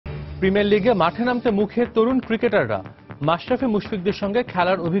Premier লিগে মাঠে নামতে মুখে তরুণ ক্রিকেটাররা মাশরাফি মুশফিকদের সঙ্গে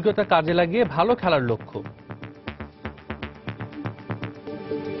খেলার অভিজ্ঞতা কাজে লাগিয়ে ভালো খেলার লক্ষ্য।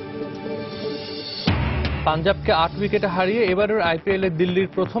 পাঞ্জাবকে ৮ উইকেটে হারিয়ে এবারের আইপিএলে দিল্লির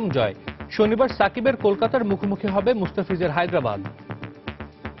প্রথম জয়। শনিবার সাকিবের কলকাতার মুখোমুখি হবে মুস্তাফিজের হায়দ্রাবাদ।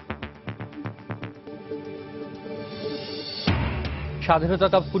 স্বাধীনতা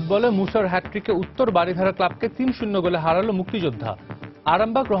কাপ ফুটবলে মুসার হ্যাটট্রিকে উত্তর বারিধারা ক্লাবকে ৩-০ গোলে হারালো মুক্তিযোদ্ধা।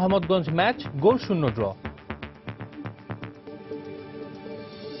 Arambagh Rahmatganj match গোল-শূন্য draw.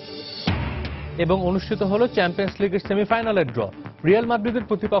 এবং অনুষ্ঠিত হলো চ্যাম্পিয়ন্স লিগের সেমিফাইনালের ড্র। রিয়াল মাদ্রিদের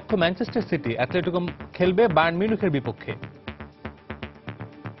প্রতিপক্ষ ম্যানচেস্টার সিটি, অ্যাটলেটিকো খেলবে বায়ার্ন মিউনিখের বিপক্ষে।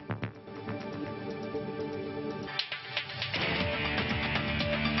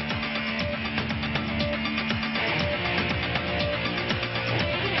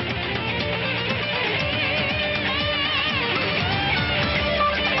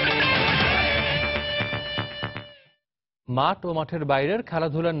 মাঠ ও মাঠের বাইরের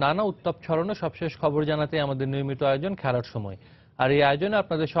খেলাধুলার নানা উত্তাপ ছড়ানো সবশেষ খবর জানাতে আমাদের নিয়মিত আয়োজন খেলার সময়। আর এই আয়োজনে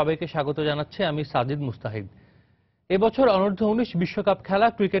আপনাদের সবাইকে স্বাগত জানাচ্ছি আমি সাজিদ মুস্তাহিদ। এবছর অনূর্ধ্ব ১৯ বিশ্বকাপ খেলা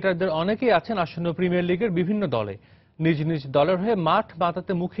ক্রিকেটারদের অনেকেই আছেন আসন্ন প্রিমিয়ার লিগের বিভিন্ন দলে। নিজ নিজ দলের হয়ে মাঠ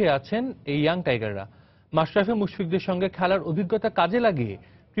মাতাতে মুখে আছেন এই ইয়াং টাইগাররা। মাশরাফি মুশফিকদের সঙ্গে খেলার অভিজ্ঞতা কাজে লাগিয়ে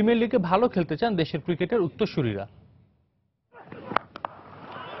প্রিমিয়ার লিগে ভালো খেলতে চান দেশের ক্রিকেটের উত্তরসূরিরা।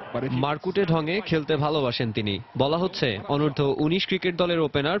 মারকুটে ঢঙে খেলতে ভালোবাসেন তিনি। বলা হচ্ছে অনূর্ধ্ব ১৯ ক্রিকেট দলের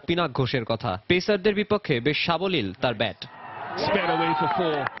ওপেনার পিনাক ঘোষের কথা। পেসারদের বিপক্ষে বেশ সাবলীল তার ব্যাট,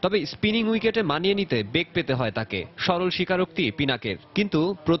 তবে স্পিনিং উইকেটে মানিয়ে নিতে বেগ পেতে হয় তাকে। সরল স্বীকারোক্তি পিনাকের, কিন্তু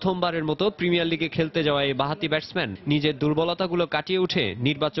প্রথমবারের মতো প্রিমিয়ার লিগে খেলতে যাওয়া এই বাঁহাতি ব্যাটসম্যান নিজের দুর্বলতাগুলো কাটিয়ে উঠে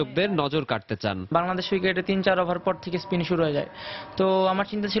নির্বাচকদের নজর কাটতে চান। বাংলাদেশ উইকেটে ৩-৪ ওভার পর থেকে স্পিন শুরু হয়ে যায়, তো আমার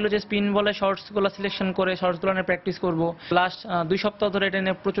চিন্তা ছিল যে স্পিন বলে শর্টসগুলো সিলেকশন করে শর্টসগুলো নিয়ে প্র্যাকটিস করব। লাস্ট ২ সপ্তাহ ধরে এটা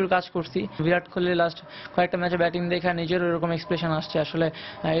নিয়ে প্রচুর কাজ করছি। বিরাট কোহলি লাস্ট কয়েকটা ম্যাচে ব্যাটিং দেখা নিজের এরকম এক্সপ্রেশন আসছে, আসলে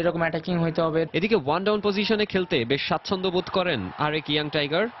এরকম অ্যাটাকিং হইতে হবে। এদিকে ওয়ান ডাউন পজিশনে খেলতে বেশ স্বাচ্ছন্দ্য বোধ করেন আরেক ইয়াং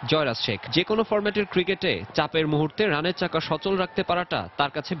টাইগার জয়রাজ শেখ। যে কোনো ফরম্যাটের ক্রিকেটে চাপের মুহূর্তে রানের চাকা সচল রাখতে পারাটা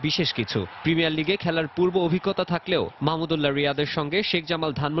তার কাছে বিশেষ কিছু। প্রিমিয়ার লিগে খেলার পূর্ব অভিজ্ঞতা থাকলেও মাহমুদুল্লাহ রিয়াদের সঙ্গে শেখ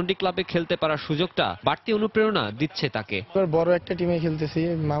জামাল ধানমন্ডি ক্লাবে খেলতে পারার সুযোগটা বাড়তি অনুপ্রেরণা দিচ্ছে তাকে। বড় একটা টিমে খেলতেছি,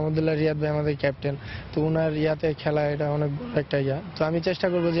 মাহমুদুল্লাহ রিয়াদ ভাই আমাদের ক্যাপ্টেন, তো ওনার ইয়াতে খেলা এটা অনেক বড় একটা ইয়া। তো আমি চেষ্টা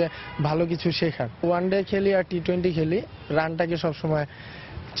করবো যে ভালো কিছু শেখার। ওয়ানডে খেলি আর টি-20 খেলি, রানটাকে সবসময়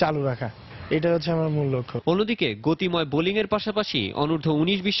চালু রাখা, এটা হচ্ছে আমার মূল লক্ষ্য। অন্যদিকে গতিময় বোলিং এর পাশাপাশি অনূর্ধ্ব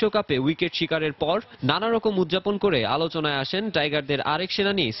 ১৯ বিশ্বকাপে উইকেট শিকারের পর নানা রকম উদযাপন করে আলোচনায় আসেন টাইগারদের আরেক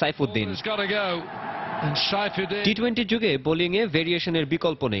সেনানী সাইফুদ্দিন। টি-20 যুগে বোলিং এ ভেরিয়েশনের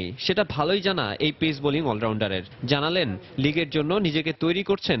বিকল্প নেই, সেটা ভালোই জানা এই পেস বোলিং অলরাউন্ডারের। জানালেন লিগের জন্য নিজেকে তৈরি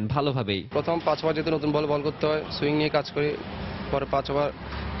করছেন ভালোভাবেই। প্রথম 5 ওভার যেতে নতুন বল করতে হয়, সুইং নিয়ে কাজ করি, পরে 5 ওভার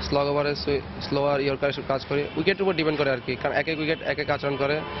স্লগ ওভারে স্লোয়ার ইয়র্কার কাজ করি। উইকেটের উপর ডিপেন্ড করে আর কি, কারণ এক এক উইকেট এক এক আচরণ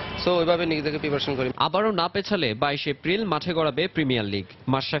করে, সো ওইভাবে নিজেকে প্রিপারেশন করি। আবারও না পেছালে 22 এপ্রিল মাঠে গড়াবে প্রিমিয়ার লিগ।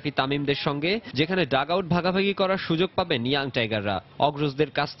 মাশরাফি তামিমদের সঙ্গে যেখানে ডাগ আউট ভাগাভাগি করার সুযোগ পাবেন ইয়াং টাইগাররা। অগ্রজদের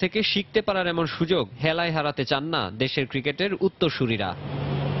কাছ থেকে শিখতে পারার এমন সুযোগ হেলায় হারাতে চান না দেশের ক্রিকেটের উত্তরসূরিরা।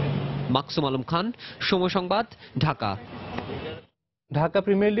 মাকসুম আলম খান, সময় সংবাদ, ঢাকা। ঢাকা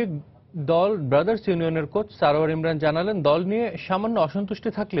প্রিমিয়ার লিগ দল ব্রাদার্স ইউনিয়নের কোচ সারোয়ার ইমরান জানালেন দল নিয়ে সামান্য অসন্তুষ্টি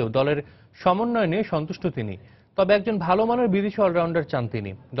থাকলেও দলের সমন্বয় নিয়ে সন্তুষ্ট তিনি। তবে একজন ভালো মানের বিদেশি অলরাউন্ডার চান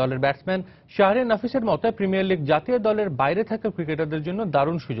তিনি। দলের ব্যাটসম্যান শাহরিয়ার নাফিসের মতে প্রিমিয়ার লিগ জাতীয় দলের বাইরে থাকা ক্রিকেটারদের জন্য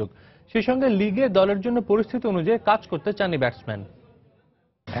দারুণ সুযোগ। সেই সঙ্গে লিগে দলের জন্য পরিস্থিতি অনুযায়ী কাজ করতে চান এই ব্যাটসম্যান।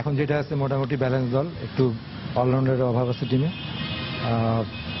 এখন যেটা আছে মোটামুটি ব্যালেন্স দল, একটু অলরাউন্ডারের অভাব আছে টিমে।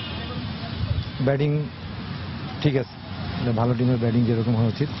 ব্যাটিং ঠিক আছে, ভালো টিমের ব্যাটিং যেরকম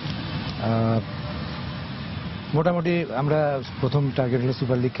হওয়া উচিত। মোটামুটি আমরা প্রথম টার্গেট হলো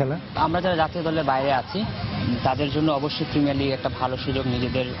সুপার লিগ খেলা। আমরা যারা জাতীয় দলের বাইরে আছি তাদের জন্য অবশ্যই প্রিমিয়ার লিগ একটা ভালো সুযোগ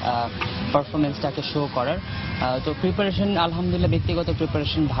নিজেদের পারফরমেন্সটাকে শো করার। তো প্রিপারেশন আলহামদুলিল্লাহ ব্যক্তিগত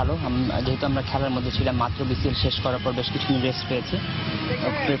প্রিপারেশন ভালো, যেহেতু আমরা খেলার মধ্যে ছিলাম, মাত্র বিসিএল শেষ করার পর বেশ কিছুদিন রেস্ট পেয়েছি,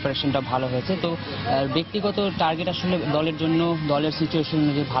 প্রিপারেশনটা ভালো হয়েছে। তো ব্যক্তিগত টার্গেট আসলে দলের জন্য দলের সিচুয়েশন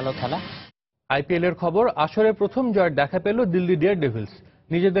অনুযায়ী ভালো খেলা। আইপিএল এর খবর, আসরে প্রথম জয়ের দেখা পেল দিল্লি ডেয়ার ডেভিলস।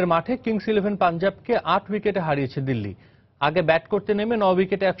 নিজেদের মাঠে কিংস 11 পাঞ্জাবকে 8 উইকেটে হারিয়েছে দিল্লি। আগে ব্যাট করতে নেমে 9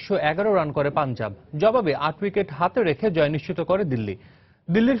 উইকেটে 111 রান করে পাঞ্জাব। জবাবে 8 উইকেট হাতে রেখে জয় নিশ্চিত করে দিল্লি।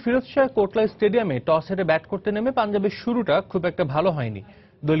 দিল্লির ফিরোজ শাহ কোটলা স্টেডিয়ামে টস হেরে ব্যাট করতে নেমে পাঞ্জাবের শুরুটা খুব একটা ভালো হয়নি।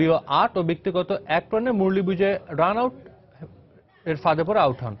 দলীয় 8 ও ব্যক্তিগত 1 রানে মুরলী বিজয় রান আউট এর ফাঁদে পড়ে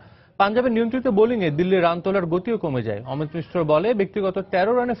আউট হন। পাঞ্জাবের নিয়ন্ত্রিত বোলিংয়ে দিল্লির রান তোলার গতিও কমে যায়। অমিত মিশ্র বলে ব্যক্তিগত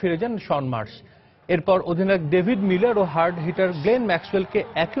 13 রানে ফিরে যান শন মার্শ। এরপর অধিনায়ক ডেভিড মিলার ও হার্ড হিটার গ্লেন ম্যাক্সওয়েলকে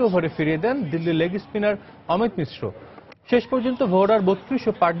একই ওভারে ফিরিয়ে দেন দিল্লির লেগ স্পিনার অমিত মিশ্র। শেষ পর্যন্ত ভোরার 32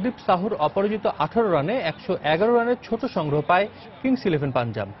 ও পারদীপ সাহুর অপরাজিত 18 রানে 111 রানের ছোট সংগ্রহ পায় কিংস ইলেভেন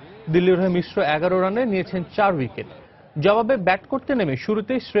পাঞ্জাব। দিল্লির হয়ে মিশ্র 11 রানে নিয়েছেন 4 উইকেট। জবাবে ব্যাট করতে নেমে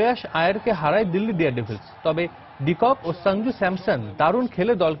শুরুতেই শ্রেয়াস আয়ারকে হারায় দিল্লি ডেয়ারডেভিলস। তবে ডিকক ও সঞ্জু স্যামসন দারুণ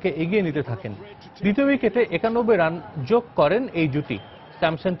খেলে দলকে এগিয়ে নিতে থাকেন। দ্বিতীয় উইকেটে 91 রান যোগ করেন এই জুটি।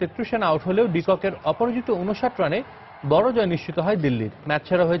 স্যামসন 33 রানে আউট হলেও ডিককের অপরাজিত 59 রানে বড় জয় নিশ্চিত হয় দিল্লির। ম্যাচ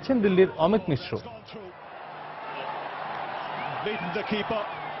সেরা হয়েছেন দিল্লির অমিত মিশ্র।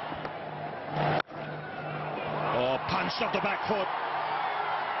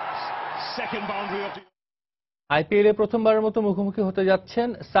 আইপিএলে প্রথমবারের মতো মুখোমুখি হতে যাচ্ছেন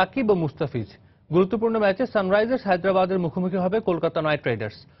সাকিব ও মুস্তাফিজ। গুরুত্বপূর্ণ ম্যাচে সানরাইজার্স হায়দ্রাবাদের মুখোমুখি হবে কলকাতা নাইট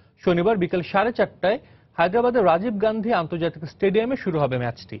রাইডার্স। শনিবার বিকেল 4:30টায় হায়দ্রাবাদের রাজীব গান্ধী আন্তর্জাতিক স্টেডিয়ামে শুরু হবে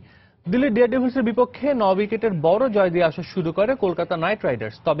ম্যাচটি। দিল্লি ডেয়ারডেভিলসের বিপক্ষে 9 উইকেটের বড় জয় দিয়ে আসা শুরু করে কলকাতা নাইট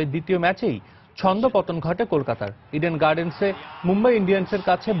রাইডার্স। তবে দ্বিতীয় ম্যাচেই ছন্দ পতন ঘটে কলকাতার। ইডেন গার্ডেন্সে মুম্বাই ইন্ডিয়ান্সের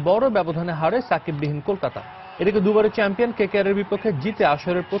কাছে বড় ব্যবধানে হারে সাকিববিহীন কলকাতা। এদিকে দুবারের চ্যাম্পিয়ন কেকেআরের বিপক্ষে জিতে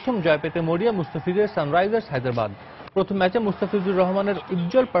আসরের প্রথম জয় পেতে মরিয়া মুস্তাফিজের সানরাইজার্স হায়দ্রাবাদ। প্রথম ম্যাচে মুস্তাফিজুর রহমানের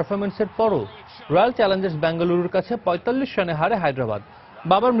উজ্জ্বল পারফরম্যান্সের পরও রয়্যাল চ্যালেঞ্জার্স বেঙ্গালুরুর কাছে 45 রানে হারে হায়দ্রাবাদ।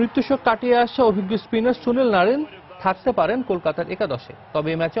 বাবার মৃত্যুশোক কাটিয়ে আসা অভিজ্ঞ স্পিনার সুনীল নারিন থাকতে পারেন কলকাতার একাদশে। তবে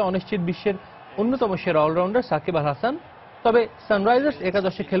এই ম্যাচে অনিশ্চিত বিশ্বের অন্যতম সেরা অলরাউন্ডার সাকিব আল হাসান। তবে সানরাইজার্স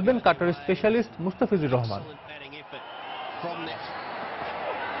একাদশে খেলবেন কাটারের specialist Mustafizur Rahman.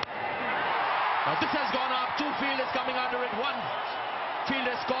 This has gone up. Two fielders coming under it. One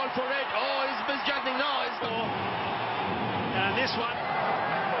fielder has called for it. Oh, he's misjudging. No, it's and this one.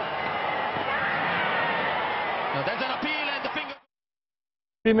 Now there's an appeal and the finger.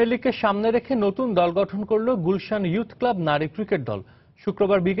 Premier লিগকে সামনে রেখে নতুন দল গঠন করল Gulshan youth club নারী cricket দল।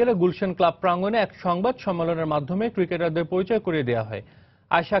 শুক্রবার বিকেলে গুলশান ক্লাব প্রাঙ্গণে এক সংবাদ সম্মেলনের মাধ্যমে ক্রিকেটারদের পরিচয় করিয়ে দেওয়া হয়।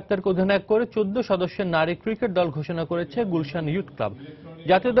 আয়েশা আক্তারকে অধিনায়ক করে 14 সদস্যের নারী ক্রিকেট দল ঘোষণা করেছে গুলশান ইউথ ক্লাব।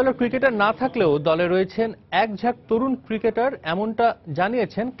 জাতীয় দলের ক্রিকেটার না থাকলেও দলে রয়েছেন এক ঝাঁক তরুণ ক্রিকেটার, এমনটা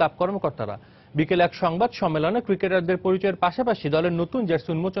জানিয়েছেন ক্লাব কর্মকর্তারা। বিকেলে এক সংবাদ সম্মেলনে ক্রিকেটারদের পরিচয়ের পাশাপাশি দলের নতুন জার্সি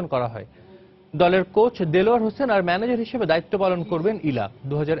উন্মোচন করা হয়। দলের কোচ দেলোয়ার হোসেন আর ম্যানেজার হিসেবে দায়িত্ব পালন করবেন ইলা।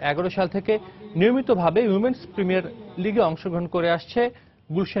 2011 সাল থেকে নিয়মিতভাবে উইমেন্স প্রিমিয়ার লিগে অংশগ্রহণ করে আসছে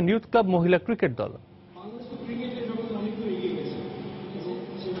গুলশান ইউথ ক্লাব মহিলা ক্রিকেট দল।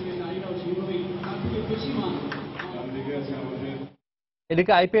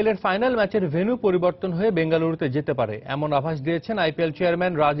 এদিকে আইপিএল এর ফাইনাল ম্যাচের ভেন্যু পরিবর্তন হয়ে বেঙ্গালুরুতে যেতে পারে, এমন আভাস দিয়েছেন আইপিএল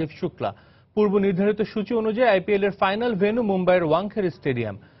চেয়ারম্যান রাজীব শুক্লা। পূর্ব নির্ধারিত সূচি অনুযায়ী আইপিএল এর ফাইনাল ভেন্যু মুম্বাইয়ের ওয়াংখেড়ে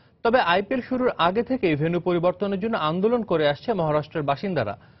স্টেডিয়াম। তবে আইপিএল শুরুর আগে থেকেই ভেন্যু পরিবর্তনের জন্য আন্দোলন করে আসছে মহারাষ্ট্রের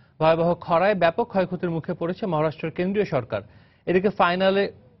বাসিন্দারা। ভয়াবহ খরায় ব্যাপক ক্ষয়ক্ষতির মুখে পড়েছে মহারাষ্ট্রের কেন্দ্রীয় সরকার। এদিকে ফাইনালে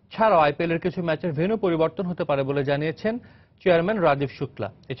ছাড়াও আইপিএল এর কিছু ম্যাচের ভেন্যু পরিবর্তন হতে পারে বলে জানিয়েছেন চেয়ারম্যান রাজীব শুক্লা।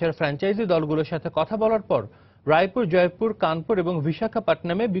 এছাড়া ফ্র্যাঞ্চাইজি দলগুলোর সাথে কথা বলার পর রায়পুর, জয়পুর, কানপুর এবং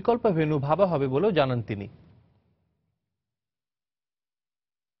বিশাখাপট্টনমে বিকল্প ভেন্যু ভাবা হবে বলেও জানান তিনি।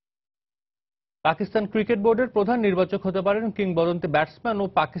 পাকিস্তান ক্রিকেট বোর্ডের প্রধান নির্বাচক হতে পারেন কিংবদন্তি ব্যাটসম্যান ও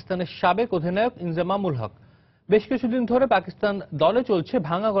পাকিস্তানের সাবেক অধিনায়ক ইনজামামুল হক। বেশ কিছুদিন ধরে পাকিস্তান দলে চলছে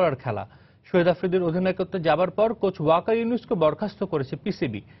ভাঙা গড়ার খেলা। শহীদ আফ্রিদির অধিনায়কত্বে যাবার পর কোচ ওয়াকার ইউনুসকে বরখাস্ত করেছে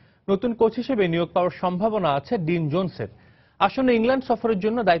পিসিবি। নতুন কোচ হিসেবে নিয়োগ পাওয়ার সম্ভাবনা আছে ডিন জোনসের। আসন্ন ইংল্যান্ড সফরের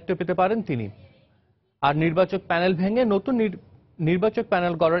জন্য দায়িত্ব পেতে পারেন তিনি। আর নির্বাচক প্যানেল ভেঙে নতুন নির্বাচক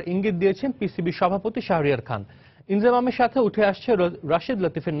প্যানেল গড়ার ইঙ্গিত দিয়েছেন পিসিবি সভাপতি শাহরিয়ার খান। ইনজামামের সাথে উঠে আসছে রাশিদ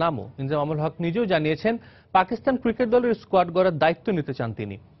লতিফের নামও। ইনজামামুল হক নিজেও জানিয়েছেন পাকিস্তান ক্রিকেট দলের স্কোয়াড গড়ার দায়িত্ব নিতে চান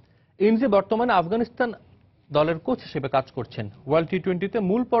তিনি। ইনজি বর্তমানে আফগানিস্তান দলের কোচ হিসেবে কাজ করছেন। ওয়ার্ল্ড টি20তে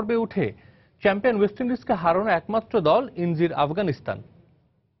মূল পর্বে উঠে চ্যাম্পিয়ন ওয়েস্ট ইন্ডিজকে হারানো একমাত্র দল ইনজির আফগানিস্তান।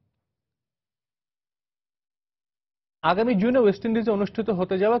 আগামী জুনে ওয়েস্ট ইন্ডিজে অনুষ্ঠিত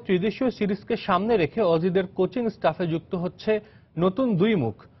হতে যাওয়া ত্রিদেশীয় সিরিজকে সামনে রেখে অজিদের কোচিং স্টাফে যুক্ত হচ্ছে নতুন দুই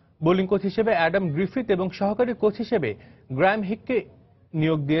মুখ। বোলিং কোচ হিসেবে অ্যাডাম গ্রিফিথ এবং সহকারী কোচ হিসেবে গ্রায়াম হিককে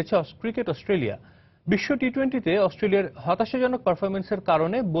নিয়োগ দিয়েছে ক্রিকেট অস্ট্রেলিয়া। বিশ্ব টি20তে অস্ট্রেলিয়ার হতাশাজনক পারফরম্যান্সের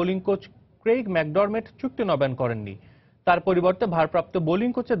কারণে বোলিং কোচ ক্রেইগ ম্যাকডরমেট চুক্তি নবায়ন করেননি। তার পরিবর্তে ভারপ্রাপ্ত বোলিং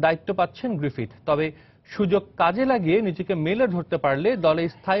কোচের দায়িত্ব পাচ্ছেন গ্রিফিথ। তবে সুযোগ কাজে লাগিয়ে নিজেকে মেলে ধরতে পারলে দলে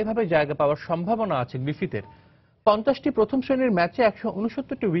স্থায়ীভাবে জায়গা পাওয়ার সম্ভাবনা আছে গ্রিফিথের। 50টি প্রথম শ্রেণীর ম্যাচে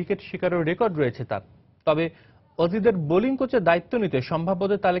 169টি উইকেট শিকারের রেকর্ড রয়েছে তার। তবে অজিদের বোলিং কোচের দায়িত্ব নিতে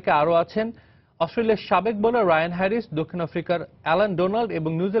সম্ভাব্যদের তালিকায় আরও আছেন অস্ট্রেলিয়ার সাবেক বোলার রায়ান হ্যারিস, দক্ষিণ আফ্রিকার অ্যালান ডোনাল্ড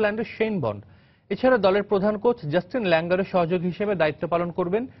এবং নিউজিল্যান্ডের শেন বন্ড। এছাড়া দলের প্রধান কোচ জাস্টিন ল্যাঙ্গারের সহযোগী হিসেবে দায়িত্ব পালন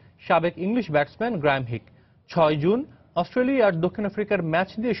করবেন সাবেক ইংলিশ ব্যাটসম্যান গ্রায়াম হিক। 6 জুন অস্ট্রেলিয়া আর দক্ষিণ আফ্রিকার ম্যাচ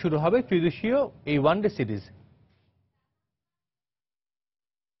দিয়ে শুরু হবে ত্রিদেশীয় এই ওয়ানডে সিরিজ।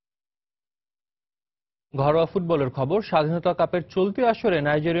 ঘরোয়া ফুটবলের খবর। স্বাধীনতা কাপের চলতি আসরে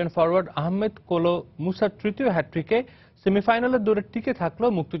নাইজেরিয়ান ফরওয়ার্ড আহমেদ কোলো মুসার তৃতীয় হ্যাট্রিকে সেমিফাইনালের দৌড়ে টিকে থাকলো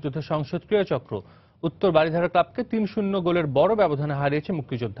মুক্তিযোদ্ধা সংসদ ক্রীড়াচক্র। উত্তর বারিধারা ক্লাবকে ৩-০ গোলের বড় ব্যবধানে হারিয়েছে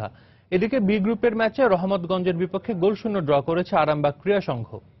মুক্তিযোদ্ধা। এদিকে বি গ্রুপের ম্যাচে রহমতগঞ্জের বিপক্ষে গোলশূন্য ড্র করেছে আরামবাগ ক্রীড়া সংঘ।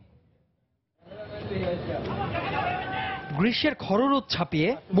 গ্রীষ্মের খররোদ ছাপিয়ে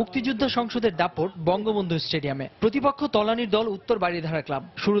মুক্তিযোদ্ধা সংসদের দাপট বঙ্গবন্ধু স্টেডিয়ামে। প্রতিপক্ষ তলানির দল উত্তর বারিধারা ক্লাব।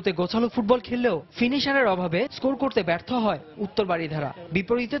 শুরুতে গোছালো ফুটবল খেললেও ফিনিশারের অভাবে স্কোর করতে ব্যর্থ হয় উত্তর বারিধারা।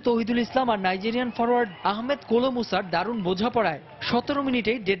 বিপরীতে তৌহিদুল ইসলাম আর নাইজেরিয়ান ফরওয়ার্ড আহমেদ কোলো মুসার দারুণ বোঝাপড়ায় ১৭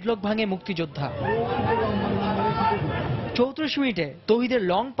 মিনিটেই ডেডলক ভাঙে মুক্তিযোদ্ধা। ৩৪ মিনিটে তৌহিদের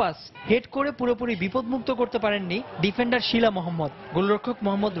লং পাস হেড করে পুরোপুরি বিপদমুক্ত করতে পারেননি ডিফেন্ডার শিলা মোহাম্মদ। গোলরক্ষক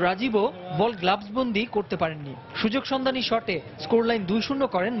মোহাম্মদ রাজীবও বল গ্লাভসবন্দি করতে পারেননি। সুযোগ সন্ধানী শটে স্কোর লাইন ২-০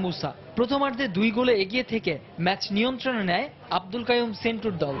 করেন মুসা। প্রথমার্ধে ২ গোলে এগিয়ে থেকে ম্যাচ নিয়ন্ত্রণে নেয় আব্দুল কাইয়ুম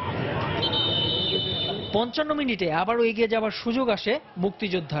সেন্টুর দল। ৫৫ মিনিটে আবারও এগিয়ে যাওয়ার সুযোগ আসে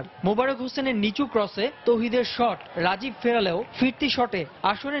মুক্তিযোদ্ধার। মোবারক হোসেনের নিচু ক্রসে তৌহিদের শট রাজীব ফেরালেও ফিরতি শটে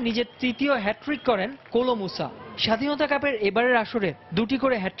আসরে নিজের তৃতীয় হ্যাট্রিক করেন কোলো মুসা। স্বাধীনতা কাপের এবারের আসরে ২টি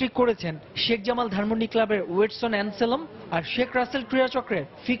করে হ্যাট্রিক করেছেন শেখ জামাল ধানমন্ডি ক্লাবের ওয়েটসন অ্যানসেলম আর শেখ রাসেল ক্রীড়াচক্রের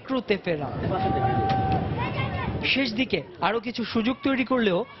ফিকরু তেফেরা। শেষ দিকে আরো কিছু সুযোগ তৈরি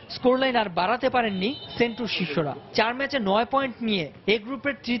করলেও স্কোর লাইন আর বাড়াতে পারেননি সেন্টুর শিষ্যরা। ৪ ম্যাচে ৯ পয়েন্ট নিয়ে এ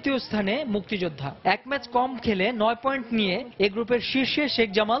গ্রুপের তৃতীয় স্থানে মুক্তিযোদ্ধা। ১ ম্যাচ কম খেলে ৯ পয়েন্ট নিয়ে এ গ্রুপের শীর্ষে শেখ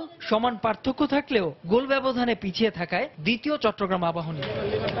জামাল। সমান পার্থক্য থাকলেও গোল ব্যবধানে পিছিয়ে থাকায় দ্বিতীয় চট্টগ্রাম আবাহনী।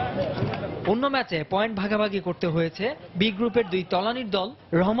 অন্য ম্যাচে পয়েন্ট ভাগাভাগি করতে হয়েছে বি গ্রুপের ২ তলানির দল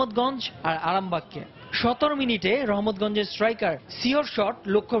রহমতগঞ্জ আর আরামবাগকে। ১৭ মিনিটে রহমতগঞ্জের স্ট্রাইকার সিওর শট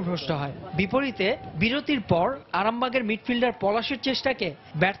লক্ষ্যভ্রষ্ট হয়। বিপরীতে বিরতির পর আরামবাগের মিডফিল্ডার পলাশের চেষ্টাকে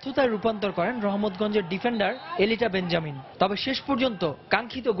ব্যর্থতায় রূপান্তর করেন রহমতগঞ্জের ডিফেন্ডার এলিটা বেঞ্জামিন। তবে শেষ পর্যন্ত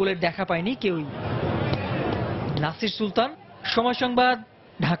কাঙ্ক্ষিত গোলের দেখা পায়নি কেউই। নাসির সুলতান, সময় সংবাদ,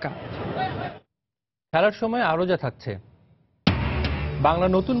 ঢাকা। খেলার সময় আরো যা থাকছে। বাংলা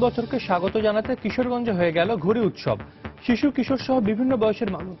নতুন বছরকে স্বাগত জানাতে কিশোরগঞ্জে হয়ে গেল ঘুড়ি উৎসব। শিশু কিশোর সহ বিভিন্ন বয়সের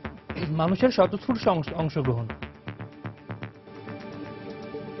মানুষের স্বতঃস্ফূর্ত অংশগ্রহণ।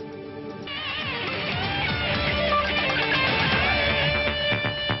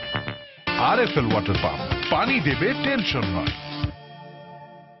 আরএফএল ওয়াটার পাম্প, পানি দেবে টেনশন নয়।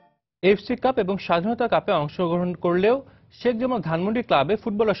 এফসি কাপ এবং স্বাধীনতা কাপে অংশগ্রহণ করলেও শেখ জামাল ধানমন্ডি ক্লাবে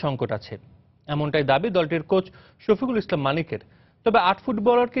ফুটবলার সংকট আছে, এমনটাই দাবি দলটির কোচ শফিকুল ইসলাম মানিকের। তবে ৮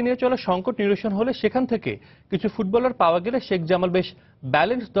 ফুটবলারকে নিয়ে চলা সংকট নিরসন হলে সেখান থেকে কিছু ফুটবলার পাওয়া গেলে শেখ জামাল বেশ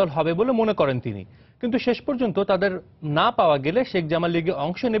ব্যালেন্স দল হবে বলে মনে করেন তিনি। কিন্তু শেষ পর্যন্ত তাদের না পাওয়া গেলে শেখ জামাল লিগে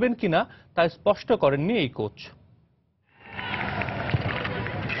অংশ নেবেন কিনা তা স্পষ্ট করেননি এই কোচ।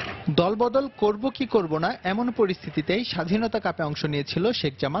 দলবদল করব কি করব না এমন পরিস্থিতিতেই স্বাধীনতা কাপে অংশ নিয়েছিল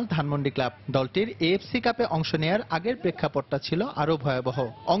শেখ জামাল ধানমন্ডি ক্লাব। দলটির এএফসি কাপে অংশ নেয়ার আগের প্রেক্ষাপটটা ছিল আরো ভয়াবহ।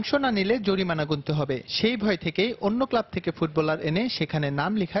 অংশ না নিলে জরিমানা গুনতে হবে, সেই ভয় থেকেই অন্য ক্লাব থেকে ফুটবলার এনে সেখানে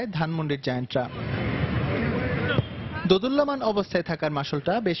নাম লিখায় ধানমন্ডির জায়ান্টরা। দোদুল্যমান অবস্থায় থাকার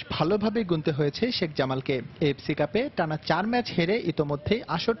মাসুলটা বেশ ভালোভাবে গুনতে হয়েছে শেখ জামালকে। এএফসি কাপে টানা ৪ ম্যাচ হেরে ইতোমধ্যেই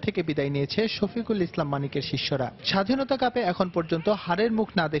আসর থেকে বিদায় নিয়েছে শফিকুল ইসলাম মানিকের শিষ্যরা। স্বাধীনতা কাপে এখন পর্যন্ত হারের মুখ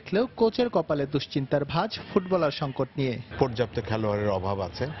না দেখলেও কোচের কপালে দুশ্চিন্তার ভাঁজ ফুটবলার সংকট নিয়ে। পর্যাপ্ত খেলোয়াড়ের অভাব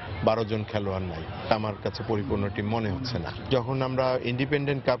আছে, ১২ জন খেলোয়াড় নাই, আমার কাছে পরিপূর্ণ টিম মনে হচ্ছে না। যখন আমরা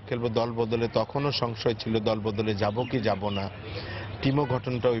ইন্ডিপেন্ডেন্ট কাপ খেলবো দল বদলে, তখনও সংশয় ছিল দল বদলে যাব কি যাব না। টিমও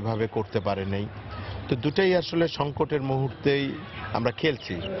গঠনটা ওইভাবে করতে পারে নাই। তো দুটাই আসলে সংকটের মুহূর্তেই আমরা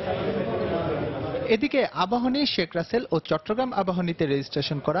খেলছি। এদিকে আবাহনী, শেখ রাসেল ও চট্টগ্রাম আবাহনীতে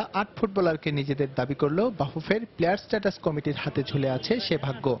রেজিস্ট্রেশন করা ৮ ফুটবলারকে নিজেদের দাবি করলেও বাফুফের প্লেয়ার স্ট্যাটাস কমিটির হাতে ঝুলে আছে সে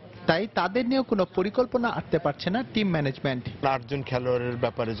ভাগ্য। তাই তাদের নিয়েও কোনো পরিকল্পনা আনতে পারছে না টিম ম্যানেজমেন্ট। ৮ জন খেলোয়াড়ের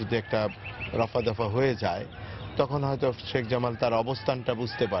ব্যাপারে যদি একটা রফাদফা হয়ে যায়, তখন হয়তো শেখ জামাল তার অবস্থানটা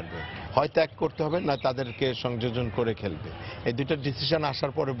বুঝতে পারবে, হয় ত্যাগ করতে হবে না তাদেরকে সংযোজন করে খেলবে। এই দুটো ডিসিশন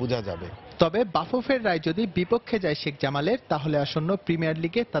আসার পরে বোঝা যাবে। তবে বাফুফের রায় যদি বিপক্ষে যায় শেখ জামালের, তাহলে আসন্ন প্রিমিয়ার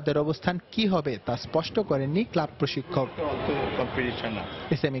লিগে তাদের অবস্থান কি হবে তা স্পষ্ট করেননি ক্লাব প্রশিক্ষক।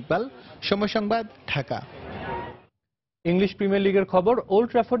 এসএম ইকবাল, সময় সংবাদ, ঢাকা। ইংলিশ প্রিমিয়ার লিগের খবর। ওল্ড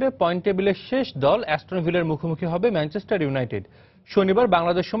ট্র্যাফোর্ডে পয়েন্ট টেবিলের শেষ দল অ্যাস্টন ভিলার মুখোমুখি হবে ম্যানচেস্টার ইউনাইটেড। শনিবার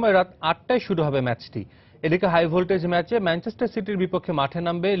বাংলাদেশ সময় রাত ৮টায় শুরু হবে ম্যাচটি। এদিকে হাই ভোল্টেজ ম্যাচে ম্যানচেস্টার সিটির বিপক্ষে মাঠে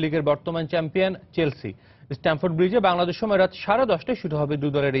নামবে লিগের বর্তমান চ্যাম্পিয়ন চেলসি। স্ট্যামফোর্ড ব্রিজে বাংলাদেশ সময় রাত 10:30টায় শুরু হবে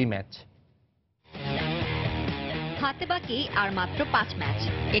দুই দলের এই ম্যাচ। হাতে বাকি আর মাত্র 5 ম্যাচ।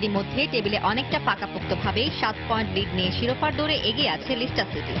 এরই মধ্যে টেবিলে অনেকটা পাকাপোক্তভাবে 7 পয়েন্ট লিড নিয়ে শিরোপার দৌড়ে এগিয়ে আছে লিস্টার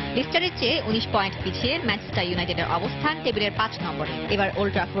সিটি। লিস্টারের চেয়ে 19 পয়েন্ট পিছিয়ে ম্যানচেস্টার ইউনাইটেডের অবস্থান টেবিলের 5 নম্বরে। এবার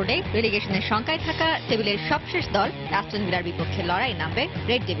ওল্ড ট্র্যাফোর্ডে রেলিগেশনের শঙ্কায় থাকা টেবিলের সবশেষ দল অ্যাস্টন ভিলার বিপক্ষে লড়াই নামবে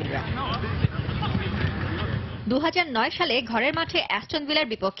রেড ডেভিলরা। 2009 সালে ঘরের মাঠে অ্যাস্টন ভিলার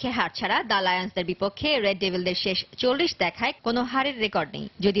বিপক্ষে হার ছাড়া দ্য লায়ন্সদের বিপক্ষে রেড ডেভিলদের শেষ 40 দেখায় কোনো হারের রেকর্ড নেই।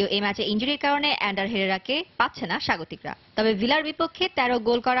 যদিও এই ম্যাচে ইনজুরির কারণে অ্যান্ডার হেরেরাকে পাচ্ছে না স্বাগতিকরা। তবে ভিলার বিপক্ষে 13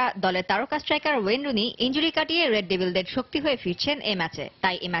 গোল করা দলের তারকা স্ট্রাইকার ওয়েন রুনি ইনজুরি কাটিয়ে রেড ডেভিলদের শক্তি হয়ে ফিরছেন এই ম্যাচে।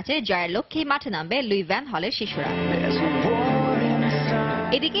 তাই এই ম্যাচে জয়ের লক্ষ্যেই মাঠে নামবে লুই ভ্যান হলের শিশুরা।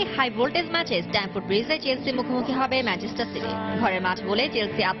 এদিকে হাই ভোল্টেজ ম্যাচে স্ট্যামফোর্ড ব্রিজে চেলসি মুখোমুখি হবে ম্যানচেস্টার সিটি। ঘরের মাঠ বলে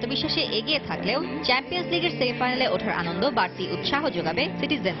চেলসি আত্মবিশ্বাসে এগিয়ে থাকলেও চ্যাম্পিয়ন্স লিগের সেমিফাইনালে ওঠার আনন্দ বাড়তি উৎসাহ যোগাবে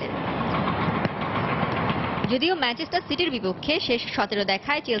সিটিজেনদের। যদিও ম্যানচেস্টার সিটির বিপক্ষে শেষ 17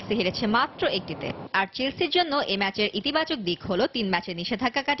 দেখায় চেলসি হেরেছে মাত্র একটিতে। আর চেলসির জন্য এই ম্যাচের ইতিবাচক দিক হলো 3 ম্যাচের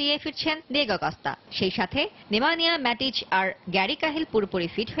নিষেধাজ্ঞা কাটিয়ে ফিরছেন ডিয়েগো কস্তা। সেই সাথে নেমানিয়া, ম্যাটিচ আর গ্যারি কাহিল পুরোপুরি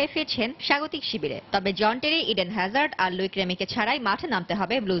ফিট হয়ে ফিরছেন স্বাগতিক শিবিরে। তবে জন টেরি, ইডেন হ্যাজার্ড আর লুইক রেমিকে ছাড়াই মাঠে নামতে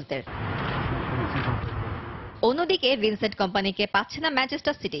হবে ব্লুজদের। অন্যদিকে ভিনসেন্ট কোম্পানিকে পাচ্ছে না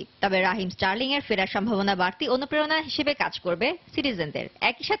ম্যানচেস্টার সিটি। তবে রাহিম স্টার্লিং এর ফেরার সম্ভাবনা বাড়তি অনুপ্রেরণা হিসেবে কাজ করবে সিটিজেনদের।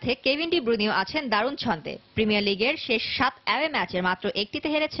 একই সাথে কেভিন ডি ব্রুনিও আছেন দারুণ ছন্দে। প্রিমিয়ার লিগের শেষ 7 অ্যাওয়ে ম্যাচের মাত্র একটিতে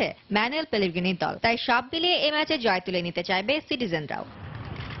হেরেছে ম্যানুয়েল পেলেগ্রিনির দল। তাই সব মিলিয়ে এই ম্যাচে জয় তুলে নিতে চাইবে সিটিজেনরাও।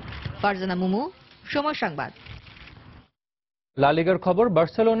 ফারজানা মুমু, সময় সংবাদ। লা লিগার খবর,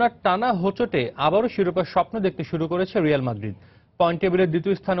 বার্সেলোনার টানা হোঁচটে আবারও শিরোপার স্বপ্ন দেখতে শুরু করেছে রিয়াল মাদ্রিদ। পয়েন্ট টেবিলের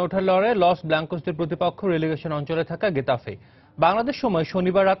দ্বিতীয় স্থানে ওঠার লড়াইয়ে লস ব্ল্যাঙ্কোসদের প্রতিপক্ষ রেলিগেশন অঞ্চলে থাকা গেতাফে। বাংলাদেশ সময়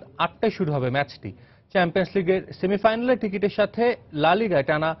শনিবার রাত 8টায় শুরু হবে ম্যাচটি। চ্যাম্পিয়ন্স লিগের সেমিফাইনালের টিকিটের সাথে লা লিগায়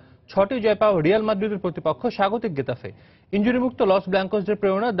টানা 6টি জয় পাওয়া রিয়াল মাদ্রিদের প্রতিপক্ষ স্বাগতিক গেতাফে। ইনজুরিমুক্ত লস ব্ল্যাঙ্কোসদের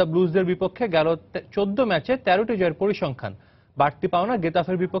প্রেরণা দ্য ব্লুজদের বিপক্ষে গেল 14 ম্যাচে 13টি জয়ের পরিসংখ্যান। বাড়তি পাওনা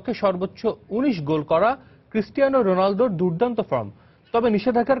গেতাফের বিপক্ষে সর্বোচ্চ 19 গোল করা ক্রিস্টিয়ানো রোনালদোর দুর্দান্ত ফর্ম। তবে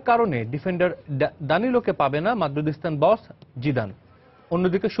নিষেধাজ্ঞার কারণে ডিফেন্ডার দানিলোকে পাবে না মাদ্রিদিস্তান বস জিদান।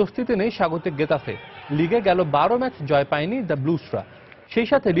 অন্যদিকে স্বস্তিতে নেই স্বাগতিক গেতাফে। লিগে গেল 12 ম্যাচ জয় পায়নি দ্য ব্লুজরা। সেই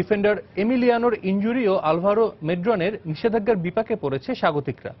সাথে ডিফেন্ডার এমিলিয়ানোর ইনজুরি ও আলভারো মেড্রনের নিষেধাজ্ঞার বিপাকে পড়েছে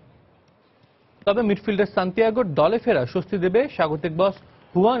স্বাগতিকরা। তবে মিডফিল্ডার সান্তিয়াগোর দলে ফেরা স্বস্তি দেবে স্বাগতিক বস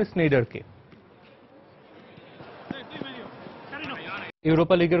হুয়ান স্নেইডারকে।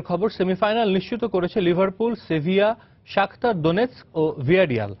 ইউরোপা লিগের খবর, সেমিফাইনাল নিশ্চিত করেছে লিভারপুল, সেভিয়া, শাখতার দোনেৎস্ক ও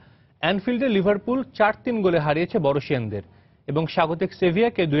ভিয়ারিয়াল। অ্যানফিল্ডে লিভারপুল 4-3 গোলে হারিয়েছে বরুসিয়ানদের এবং স্বাগতিক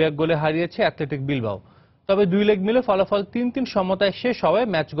সেভিয়াকে 2-1 গোলে হারিয়েছে অ্যাথলেটিক বিলবাও। তবে 2 লেগ মিলে ফলাফল 3-3 সমতায় শেষ হওয়ায়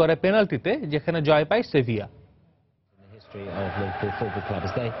ম্যাচ গড়ায় পেনাল্টিতে, যেখানে জয় পায় সেভিয়া।